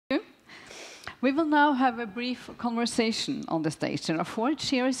We will now have a brief conversation on the stage. There are 4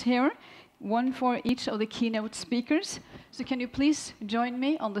 chairs here, one for each of the keynote speakers. So can you please join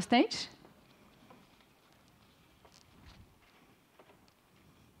me on the stage?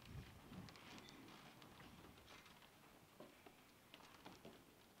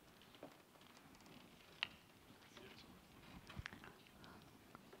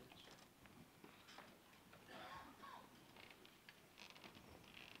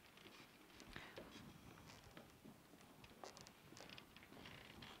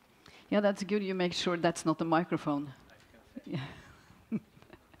 Yeah, that's good. You make sure that's not a microphone. Yeah.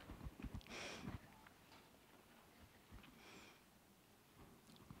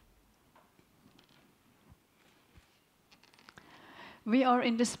 We are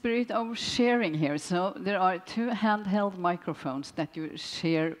in the spirit of sharing here, so there are 2 handheld microphones that you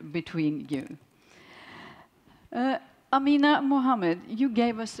share between you. Amina, Mohammed, you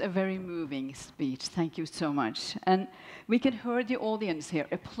gave us a very moving speech. Thank you so much. And we could hear the audience here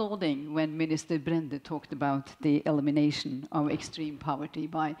applauding when Minister Brende talked about the elimination of extreme poverty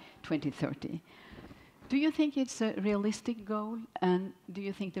by 2030. Do you think it's a realistic goal? And do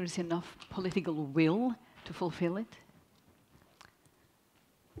you think there is enough political will to fulfill it?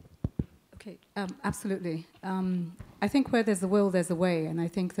 Okay, absolutely. I think where there's a will, there's a way. And I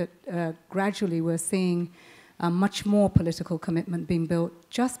think that gradually we're seeing much more political commitment being built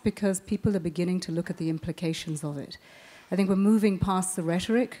just because people are beginning to look at the implications of it. I think we're moving past the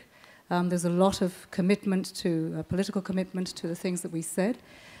rhetoric. There's a lot of commitment to, political commitment to the things that we said.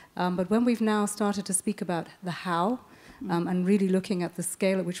 But when we've now started to speak about the how, and really looking at the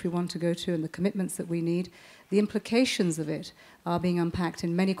scale at which we want to go to and the commitments that we need, the implications of it are being unpacked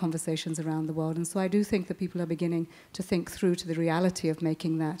in many conversations around the world. And so I do think that people are beginning to think through to the reality of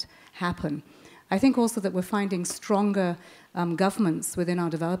making that happen. I think also that we're finding stronger governments within our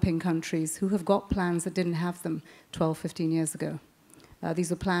developing countries who have got plans that didn't have them 12, 15 years ago.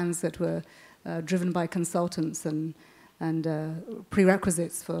 These are plans that were driven by consultants and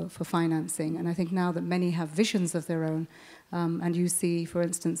prerequisites for financing. And I think now that many have visions of their own, and you see, for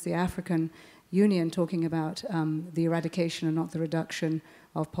instance, the African Union talking about the eradication and not the reduction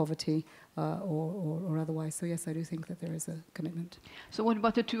of poverty, or otherwise. So yes, I do think that there is a commitment. So what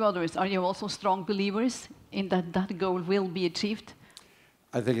about the 2 others? Are you also strong believers in that that goal will be achieved?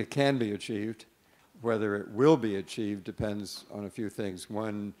 I think it can be achieved. Whether it will be achieved depends on a few things.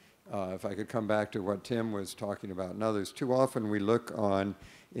 One, if I could come back to what Tim was talking about and others, too often we look on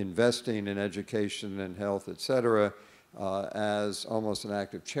investing in education and health, et cetera, as almost an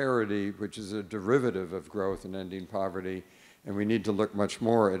act of charity, which is a derivative of growth and ending poverty. And we need to look much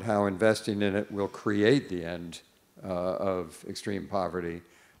more at how investing in it will create the end of extreme poverty.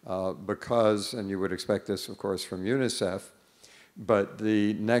 Because, and you would expect this, of course, from UNICEF, but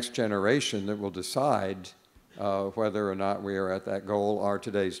the next generation that will decide whether or not we are at that goal are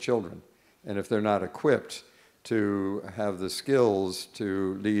today's children. And if they're not equipped to have the skills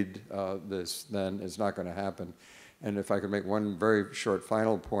to lead this, then it's not going to happen. And if I could make one very short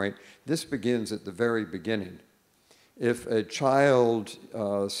final point, this begins at the very beginning. If a child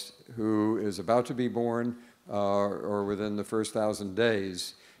who is about to be born or within the first 1,000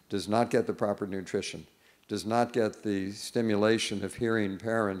 days does not get the proper nutrition, does not get the stimulation of hearing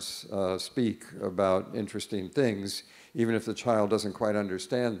parents speak about interesting things, even if the child doesn't quite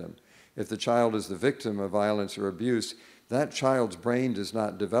understand them, if the child is the victim of violence or abuse, that child's brain does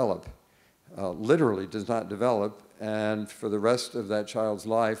not develop, literally does not develop, and for the rest of that child's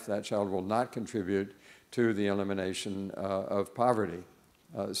life, that child will not contribute to the elimination of poverty.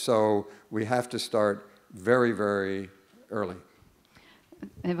 So we have to start very, very early.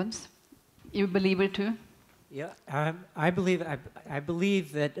 Evans, you believe it too? Yeah, I believe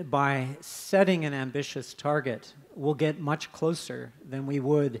that by setting an ambitious target, we'll get much closer than we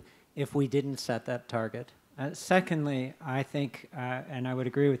would if we didn't set that target. Secondly, I think, and I would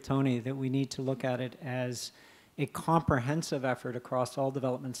agree with Tony, that we need to look at it as a comprehensive effort across all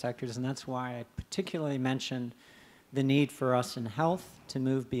development sectors, and that's why I particularly mentioned the need for us in health to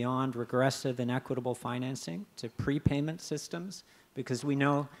move beyond regressive and equitable financing to prepayment systems, because we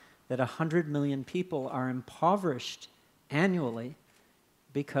know that 100 million people are impoverished annually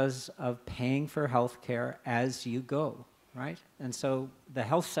because of paying for health care as you go, right? And so the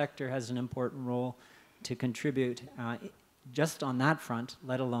health sector has an important role to contribute just on that front,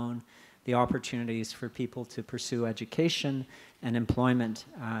 let alone the opportunities for people to pursue education and employment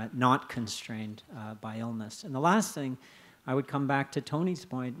not constrained by illness. And the last thing, I would come back to Tony's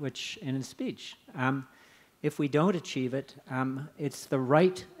point, which in his speech, if we don't achieve it, it's the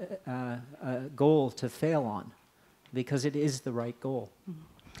right goal to fail on, because it is the right goal.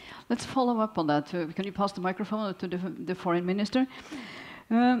 Let's follow up on that. Can you pass the microphone to the foreign minister?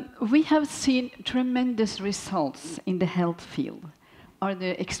 We have seen tremendous results in the health field. Are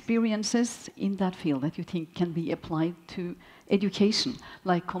there experiences in that field that you think can be applied to education,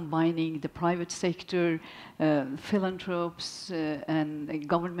 like combining the private sector, philanthropes, and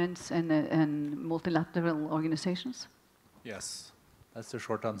governments and multilateral organizations? Yes, that's the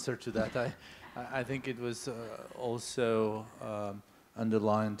short answer to that. I think it was also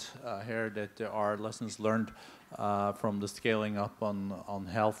underlined here that there are lessons learned from the scaling up on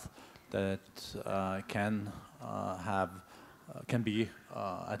health that can be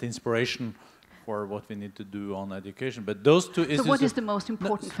an inspiration for what we need to do on education. But those two issues. So what is the most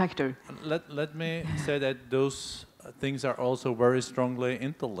important factor? Let me say that those things are also very strongly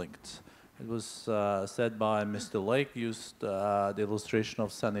interlinked. It was said by Mr. Lake, used the illustration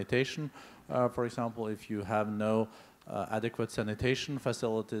of sanitation. For example, if you have no adequate sanitation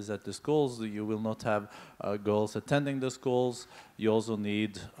facilities at the schools, you will not have girls attending the schools. You also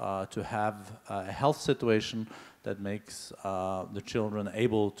need to have a health situation that makes the children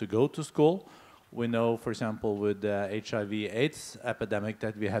able to go to school. We know, for example, with the HIV/AIDS epidemic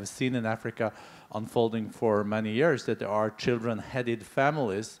that we have seen in Africa unfolding for many years, that there are children-headed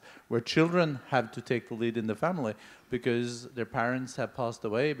families where children have to take the lead in the family because their parents have passed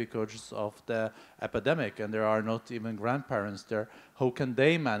away because of the epidemic, and there are not even grandparents there. How can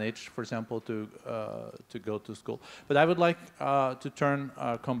they manage, for example, to go to school? But I would like to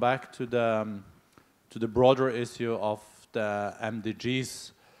come back to the broader issue of the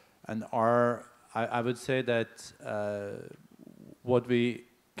MDGs, and I would say that what we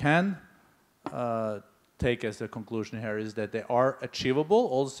can take as a conclusion here is that they are achievable,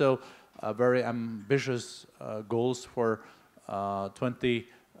 also very ambitious goals for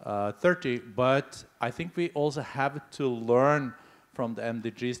 2030, but I think we also have to learn from the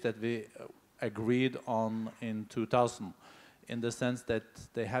MDGs that we agreed on in 2000, in the sense that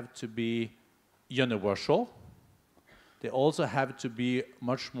they have to be universal. They also have to be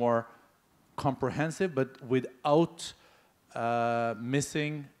much more comprehensive, but without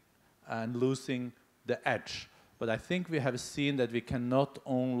missing and losing the edge. But I think we have seen that we cannot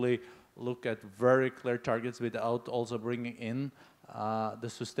only look at very clear targets without also bringing in the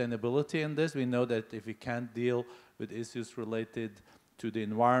sustainability in this. We know that if we can't deal with issues related to the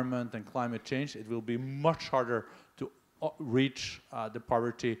environment and climate change, it will be much harder to reach the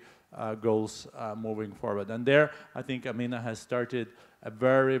poverty goals moving forward. And there, I think Amina has started a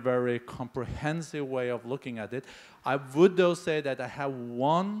very, very comprehensive way of looking at it. I would, though, say that I have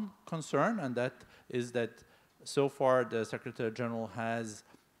one concern, and that is that so far the Secretary General has,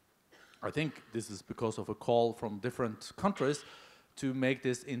 I think this is because of a call from different countries, to make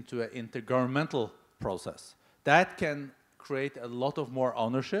this into an intergovernmental process. That can create a lot of more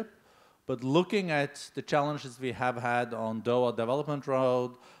ownership, but looking at the challenges we have had on Doha Development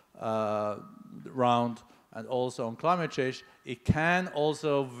Round and also on climate change, it can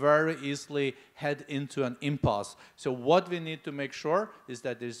also very easily head into an impasse. So what we need to make sure is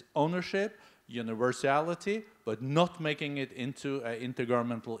that there's ownership, universality, but not making it into an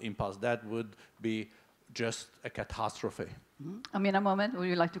intergovernmental impasse. That would be just a catastrophe. Amina, Mohammed, would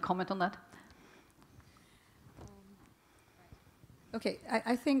you like to comment on that? Okay,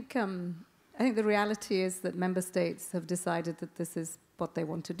 I think the reality is that member states have decided that this is what they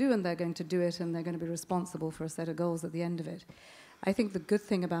want to do, and they're going to do it, and they're going to be responsible for a set of goals at the end of it. I think the good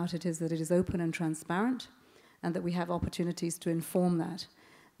thing about it is that it is open and transparent, and that we have opportunities to inform that.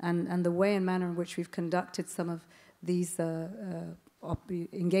 And the way and manner in which we've conducted some of these,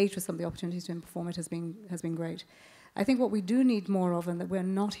 engaged with some of the opportunities to inform it has been great. I think what we do need more of, and that we're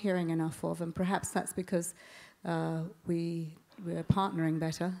not hearing enough of, and perhaps that's because we're partnering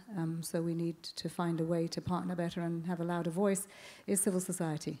better, so we need to find a way to partner better and have a louder voice, is civil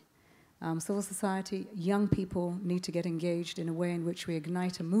society. Civil society, young people need to get engaged in a way in which we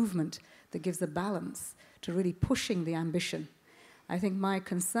ignite a movement that gives a balance to really pushing the ambition. I think my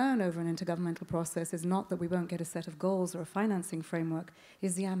concern over an intergovernmental process is not that we won't get a set of goals or a financing framework,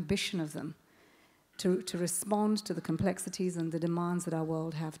 is the ambition of them to respond to the complexities and the demands that our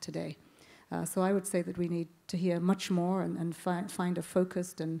world have today. So I would say that we need to hear much more and find a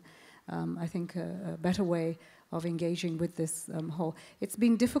focused and I think a better way of engaging with this whole. It's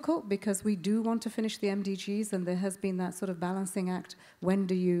been difficult because we do want to finish the MDGs, and there has been that sort of balancing act. When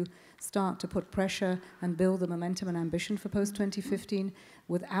do you start to put pressure and build the momentum and ambition for post-2015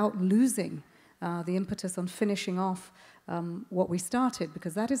 without losing the impetus on finishing off what we started?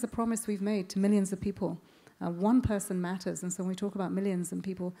 Because that is a promise we've made to millions of people. One person matters, and so when we talk about millions and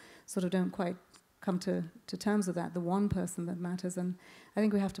people sort of don't quite come to terms with that, the one person that matters. And I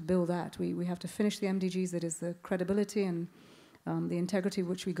think we have to build that. We have to finish the MDGs, that is the credibility and the integrity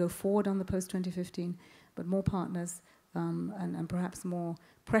which we go forward on the post-2015, but more partners and perhaps more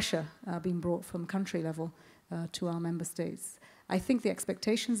pressure being brought from country level to our member states. I think the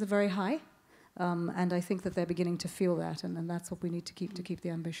expectations are very high, and I think that they're beginning to feel that, and that's what we need to keep the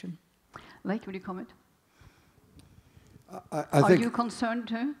ambition. Lake, would you comment? Are you concerned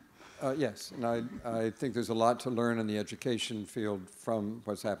too? Yes, and I think there's a lot to learn in the education field from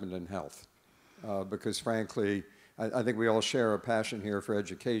what's happened in health, because frankly, I think we all share a passion here for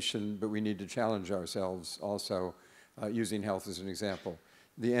education, but we need to challenge ourselves also, using health as an example.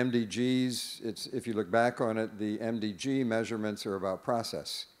 The MDGs, if you look back on it, the MDG measurements are about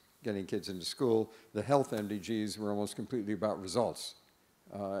process, getting kids into school. The health MDGs were almost completely about results,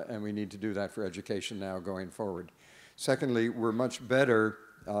 and we need to do that for education now going forward. Secondly, we're much better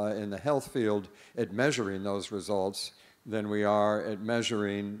in the health field at measuring those results than we are at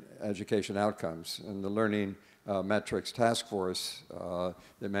measuring education outcomes. And the Learning Metrics Task Force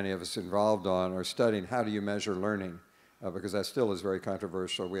that many of us involved on are studying how do you measure learning, because that still is very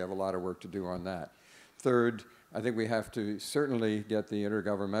controversial. We have a lot of work to do on that. Third, I think we have to certainly get the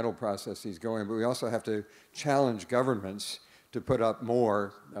intergovernmental processes going, but we also have to challenge governments to put up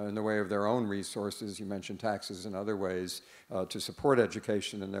more in the way of their own resources. You mentioned taxes and other ways to support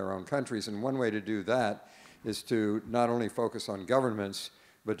education in their own countries. And one way to do that is to not only focus on governments,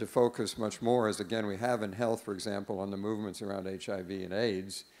 but to focus much more, as again we have in health, for example, on the movements around HIV and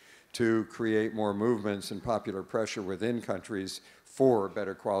AIDS, to create more movements and popular pressure within countries for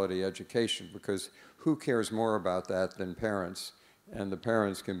better quality education, because who cares more about that than parents? And the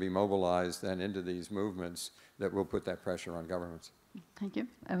parents can be mobilized then into these movements that will put that pressure on governments. Thank you.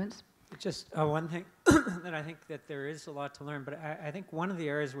 Evans? Just one thing that I think that there is a lot to learn, but I think one of the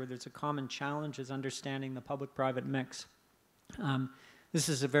areas where there's a common challenge is understanding the public-private mix. This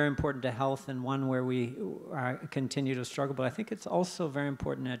is very important to health and one where we continue to struggle, but I think it's also very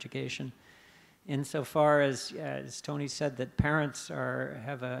important in education. Insofar as Tony said, that parents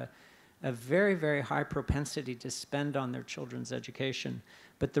have a very, very high propensity to spend on their children's education,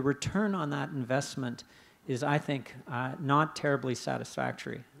 but the return on that investment is, I think, not terribly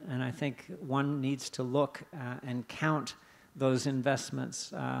satisfactory. And I think one needs to look and count those investments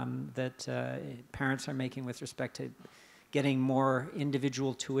that parents are making with respect to getting more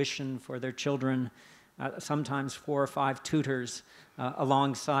individual tuition for their children, sometimes 4 or 5 tutors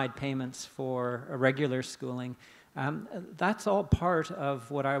alongside payments for regular schooling. That's all part of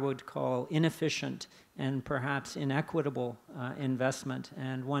what I would call inefficient and perhaps inequitable investment,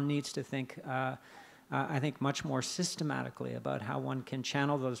 and one needs to think, I think, much more systematically about how one can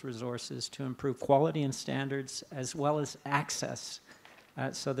channel those resources to improve quality and standards as well as access,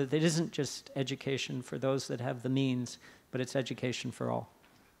 so that it isn't just education for those that have the means, but it's education for all.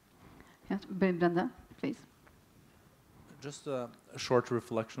 Yes, Børge Brende, please. Just a short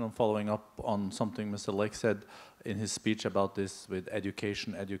reflection on following up on something Mr. Lake said in his speech about this with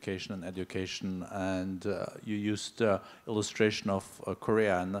education, education, and education. And you used illustration of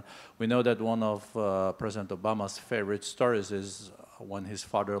Korea. And we know that one of President Obama's favorite stories is when his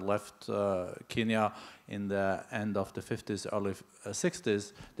father left Kenya in the end of the 50s, early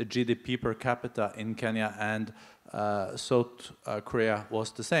 60s, the GDP per capita in Kenya and South Korea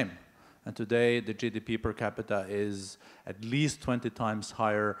was the same. And today, the GDP per capita is at least 20 times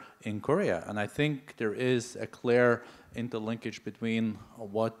higher in Korea. And I think there is a clear interlinkage between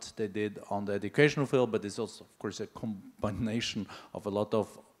what they did on the educational field, but it's also, of course, a combination of a lot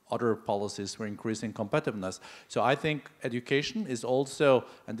of other policies for increasing competitiveness. So I think education is also,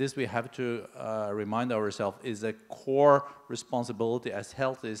 and this we have to remind ourselves, is a core responsibility as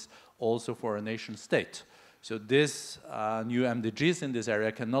health is also for a nation state. So this new MDGs in this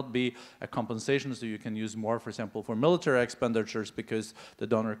area cannot be a compensation, so you can use more, for example, for military expenditures because the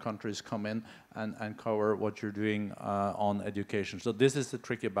donor countries come in and cover what you're doing on education. So this is a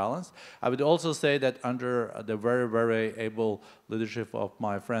tricky balance. I would also say that under the very, very able leadership of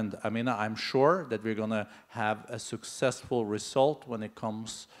my friend Amina, I'm sure that we're going to have a successful result when it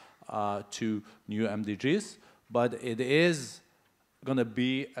comes to new MDGs, but it is going to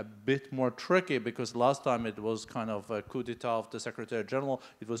be a bit more tricky because last time it was kind of a coup d'etat of the Secretary General.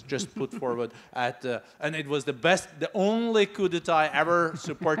 It was just put forward at, and it was the only coup d'etat I ever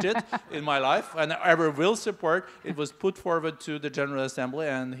supported in my life and ever will support. It was put forward to the General Assembly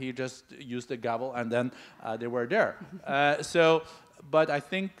and he just used the gavel and then they were there. But I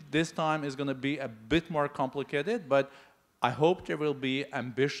think this time is going to be a bit more complicated, but I hope they will be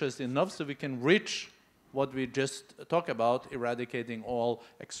ambitious enough so we can reach what we just talked about, eradicating all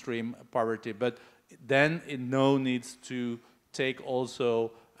extreme poverty. But then it now needs to take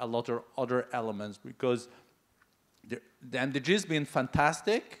also a lot of other elements, because the MDGs been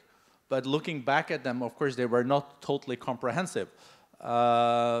fantastic, but looking back at them, of course, they were not totally comprehensive.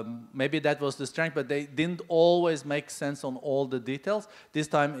 Maybe that was the strength, but they didn't always make sense on all the details. This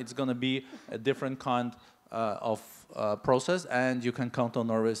time it's going to be a different kind of process, and you can count on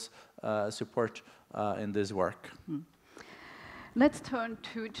Norway's support in this work. Let's turn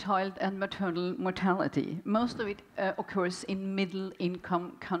to child and maternal mortality. Most of it occurs in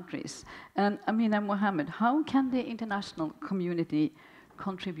middle-income countries. And Amina, Mohammed, how can the international community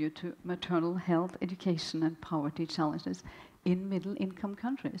contribute to maternal health, education, and poverty challenges in middle-income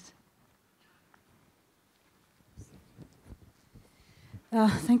countries?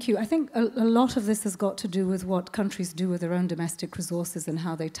 Thank you. I think a lot of this has got to do with what countries do with their own domestic resources and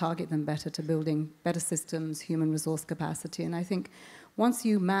how they target them better to building better systems, human resource capacity. And I think once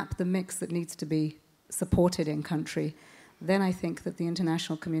you map the mix that needs to be supported in country, then I think that the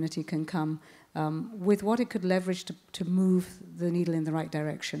international community can come with what it could leverage to move the needle in the right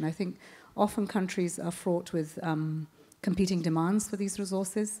direction. I think often countries are fraught with competing demands for these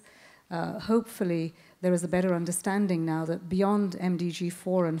resources. Hopefully, there is a better understanding now that beyond MDG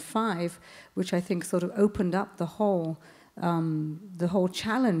 4 and 5, which I think sort of opened up the whole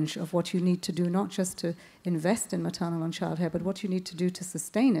challenge of what you need to do, not just to invest in maternal and child care, but what you need to do to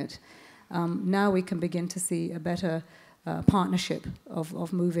sustain it. Now we can begin to see a better partnership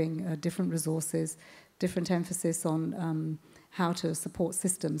of moving different resources, different emphasis on how to support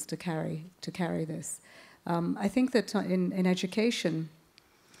systems to carry this. I think that in education,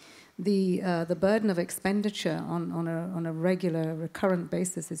 the burden of expenditure on a regular, recurrent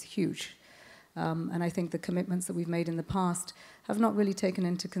basis is huge. And I think the commitments that we've made in the past have not really taken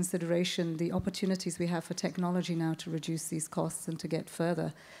into consideration the opportunities we have for technology now to reduce these costs and to get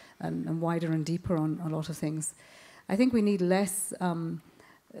further and wider and deeper on a lot of things. I think we need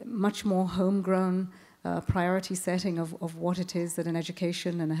much more homegrown priority setting of what it is that an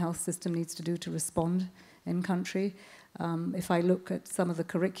education and a health system needs to do to respond in country. If I look at some of the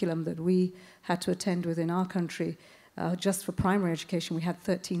curriculum that we had to attend within our country, just for primary education, we had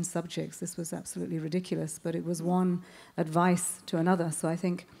 13 subjects. This was absolutely ridiculous, but it was one advice to another. So I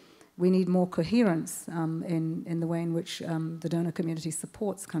think we need more coherence in the way in which the donor community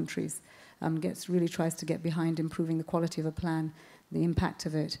supports countries, really tries to get behind improving the quality of a plan, the impact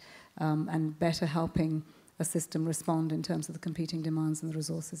of it, and better helping a system respond in terms of the competing demands and the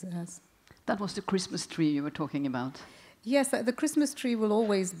resources it has. That was the Christmas tree you were talking about. Yes, the Christmas tree will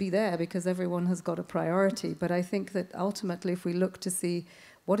always be there because everyone has got a priority. But I think that ultimately, if we look to see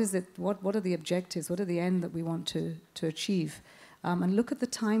what are the objectives, what are the end that we want to achieve, and look at the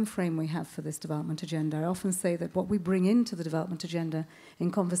time frame we have for this development agenda. I often say that what we bring into the development agenda in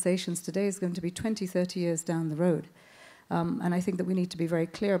conversations today is going to be 20, 30 years down the road. And I think that we need to be very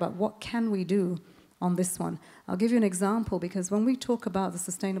clear about what can we do on this one. I'll give you an example, because when we talk about the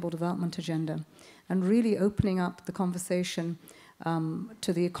Sustainable Development Agenda and really opening up the conversation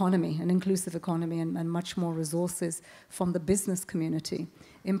to the economy, an inclusive economy, and much more resources from the business community,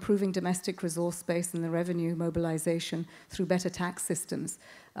 improving domestic resource base and the revenue mobilization through better tax systems,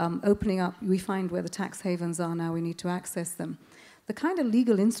 opening up, we find where the tax havens are now, we need to access them. The kind of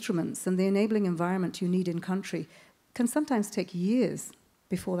legal instruments and the enabling environment you need in country can sometimes take years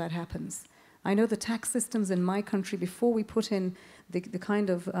before that happens. I know the tax systems in my country, before we put in the kind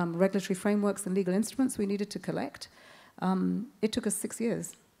of regulatory frameworks and legal instruments we needed to collect, it took us 6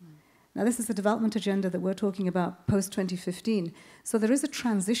 years. Now, this is the development agenda that we're talking about post-2015. So there is a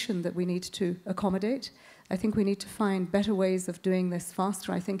transition that we need to accommodate. I think we need to find better ways of doing this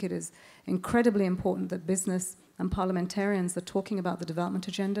faster. I think it is incredibly important that business and parliamentarians are talking about the development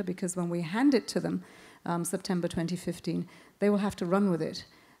agenda, because when we hand it to them, September 2015, they will have to run with it.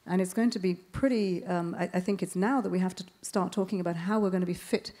 And it's going to be pretty, I think it's now that we have to start talking about how we're going to be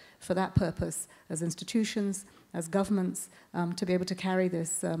fit for that purpose as institutions, as governments, to be able to carry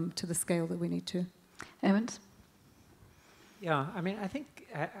this to the scale that we need to. Evans? Yeah, I mean, I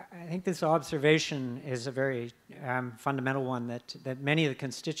think this observation is a very fundamental one, that many of the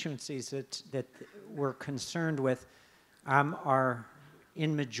constituencies that we're concerned with are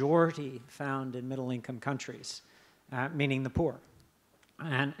in majority found in middle-income countries, meaning the poor.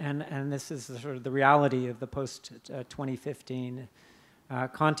 And this is sort of the reality of the post-2015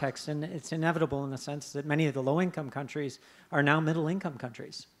 context. And it's inevitable in the sense that many of the low-income countries are now middle-income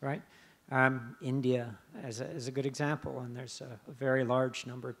countries, right? India is a good example, and there's a very large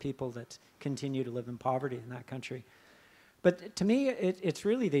number of people that continue to live in poverty in that country. But to me, it's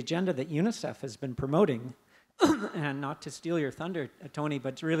really the agenda that UNICEF has been promoting, and not to steal your thunder, Tony,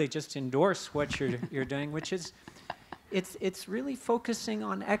 but really just endorse what you're doing, which is, it's really focusing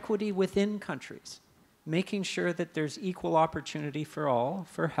on equity within countries, making sure that there's equal opportunity for all,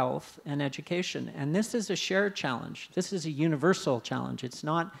 for health and education. And this is a shared challenge. This is a universal challenge. It's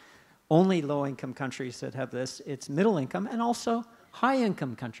not only low-income countries that have this, it's middle-income and also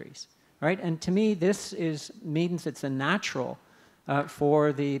high-income countries, right? And to me, this means it's a natural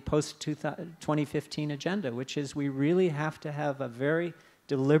for the post-2015 agenda, which is we really have to have a very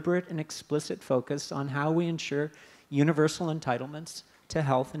deliberate and explicit focus on how we ensure universal entitlements to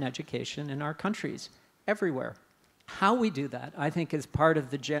health and education in our countries, everywhere. How we do that, I think, is part of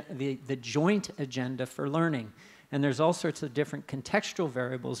the joint agenda for learning. And there's all sorts of different contextual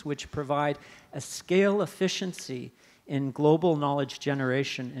variables which provide a scale efficiency in global knowledge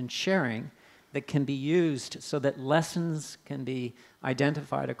generation and sharing that can be used so that lessons can be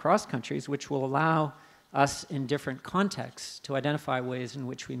identified across countries, which will allow us in different contexts to identify ways in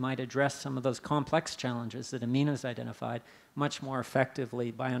which we might address some of those complex challenges that Amina's identified much more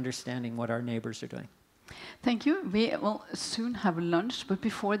effectively by understanding what our neighbors are doing. Thank you. We will soon have lunch, but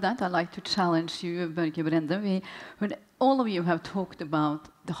before that, I'd like to challenge you, Børge Brende. All of you have talked about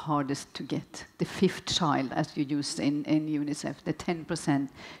the hardest to get, the fifth child, as you used in UNICEF, the 10%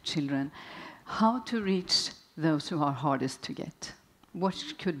 children. How to reach those who are hardest to get? What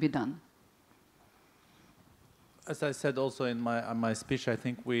could be done? As I said also in my speech, I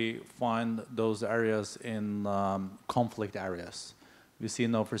think we find those areas in conflict areas. We see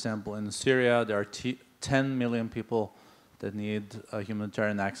now, for example, in Syria, there are 10 million people that need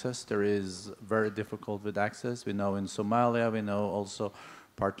humanitarian access. There is very difficult with access. We know in Somalia, we know also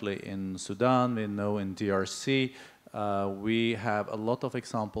partly in Sudan, we know in DRC. We have a lot of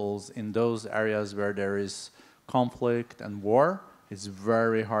examples in those areas where there is conflict and war. It's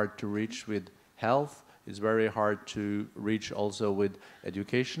very hard to reach with health. It's very hard to reach also with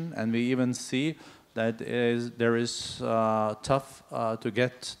education. And we even see that there is tough to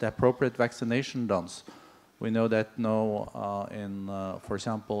get the appropriate vaccination done. We know that now, for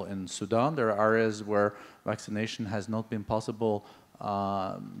example, in Sudan, there are areas where vaccination has not been possible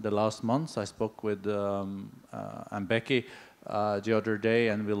the last months. I spoke with Mbeki the other day,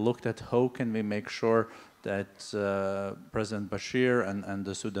 and we looked at how can we make sure that President Bashir and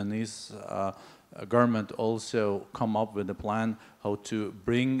the Sudanese government also come up with a plan how to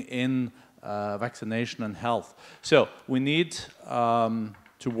bring in vaccination and health. So we need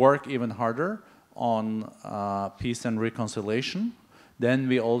to work even harder on peace and reconciliation. Then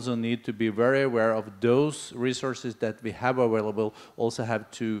we also need to be very aware of those resources that we have available also have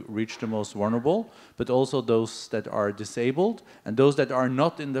to reach the most vulnerable, but also those that are disabled and those that are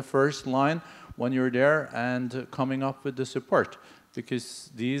not in the first line when you're there and coming up with the support, because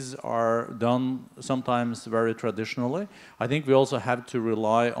these are done sometimes very traditionally. I think we also have to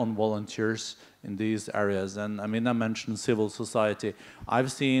rely on volunteers in these areas. And Amina mentioned civil society.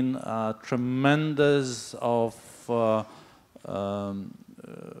 I've seen tremendous of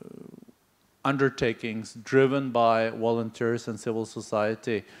undertakings driven by volunteers and civil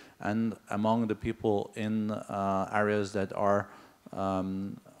society and among the people in areas that are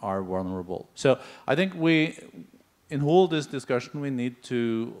vulnerable. So I think in all this discussion, we need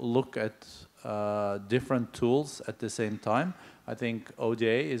to look at different tools at the same time. I think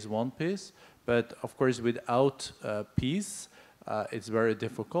ODA is one piece, but of course without peace, it's very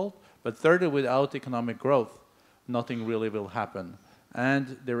difficult. But thirdly, without economic growth, nothing really will happen.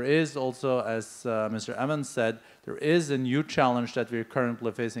 And there is also, as Mr. Evans said, there is a new challenge that we're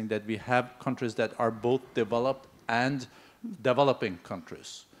currently facing, that we have countries that are both developed and developing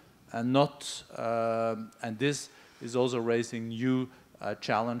countries. And this is also raising new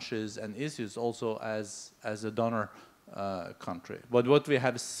challenges and issues also as a donor country. But what we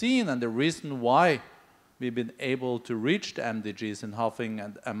have seen, and the reason why we've been able to reach the MDGs in halving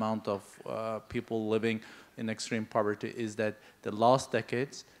the amount of people living in extreme poverty, is that the last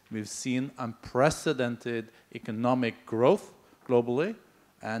decades we've seen unprecedented economic growth globally,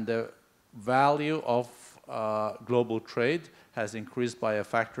 and the value of global trade has increased by a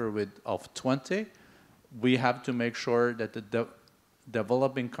factor of 20. We have to make sure that the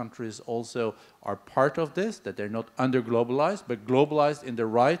developing countries also are part of this, that they're not under-globalized, but globalized in the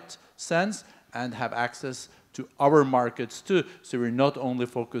right sense and have access to our markets too. So we're not only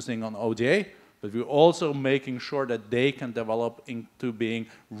focusing on ODA, but we're also making sure that they can develop into being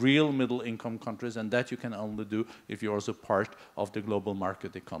real middle-income countries, and that you can only do if you're also part of the global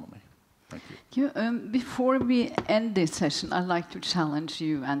market economy. Thank you. Before we end this session, I'd like to challenge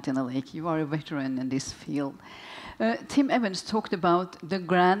you, Antina Lake. You are a veteran in this field. Tim Evans talked about the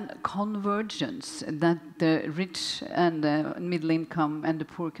grand convergence that the rich and middle income and the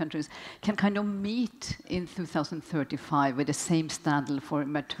poor countries can kind of meet in 2035 with the same standard for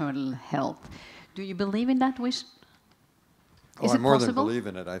maternal health. Do you believe in that vision? Is I it more possible? than believe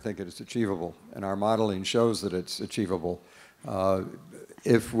in it. I think it is achievable, and our modeling shows that it's achievable.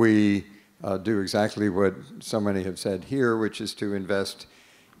 If we do exactly what so many have said here, which is to invest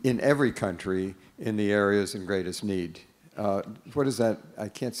in every country in the areas in greatest need. What is that? I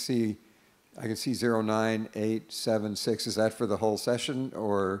can't see. I can see 09876. Is that for the whole session,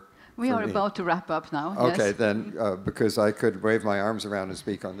 or? We are me? about to wrap up now. Okay, yes. then, because I could wave my arms around and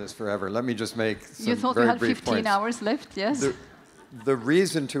speak on this forever. Let me just make some You thought very we had brief 15 points. hours left, yes? The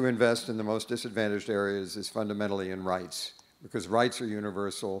reason to invest in the most disadvantaged areas is fundamentally in rights, because rights are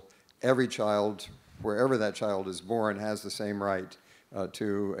universal. Every child, wherever that child is born, has the same right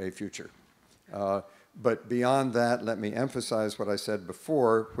to a future. But beyond that, let me emphasize what I said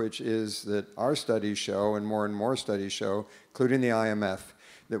before, which is that our studies show, and more studies show, including the IMF,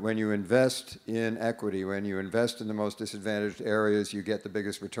 that when you invest in equity, when you invest in the most disadvantaged areas, you get the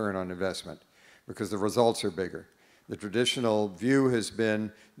biggest return on investment, because the results are bigger. The traditional view has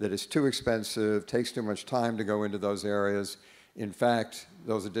been that it's too expensive, takes too much time to go into those areas. In fact,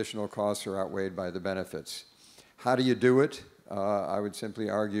 those additional costs are outweighed by the benefits. How do you do it? I would simply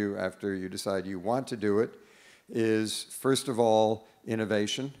argue, after you decide you want to do it, is first of all,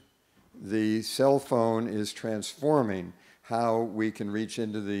 innovation. The cell phone is transforming how we can reach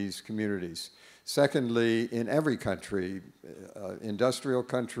into these communities. Secondly, in every country, industrial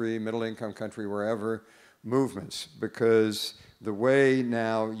country, middle income country, wherever, movements, because the way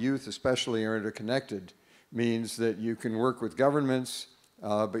now youth especially are interconnected means that you can work with governments,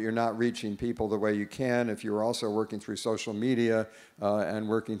 but you're not reaching people the way you can if you're also working through social media and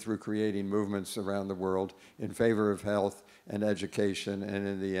working through creating movements around the world in favor of health and education, and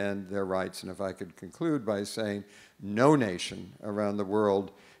in the end, their rights. And if I could conclude by saying no nation around the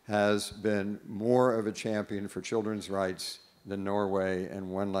world has been more of a champion for children's rights than Norway, and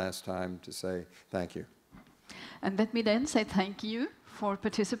one last time to say thank you. And let me then say thank you for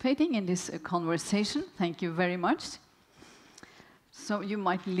participating in this conversation. Thank you very much. So you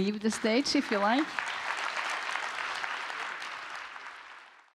might leave the stage if you like.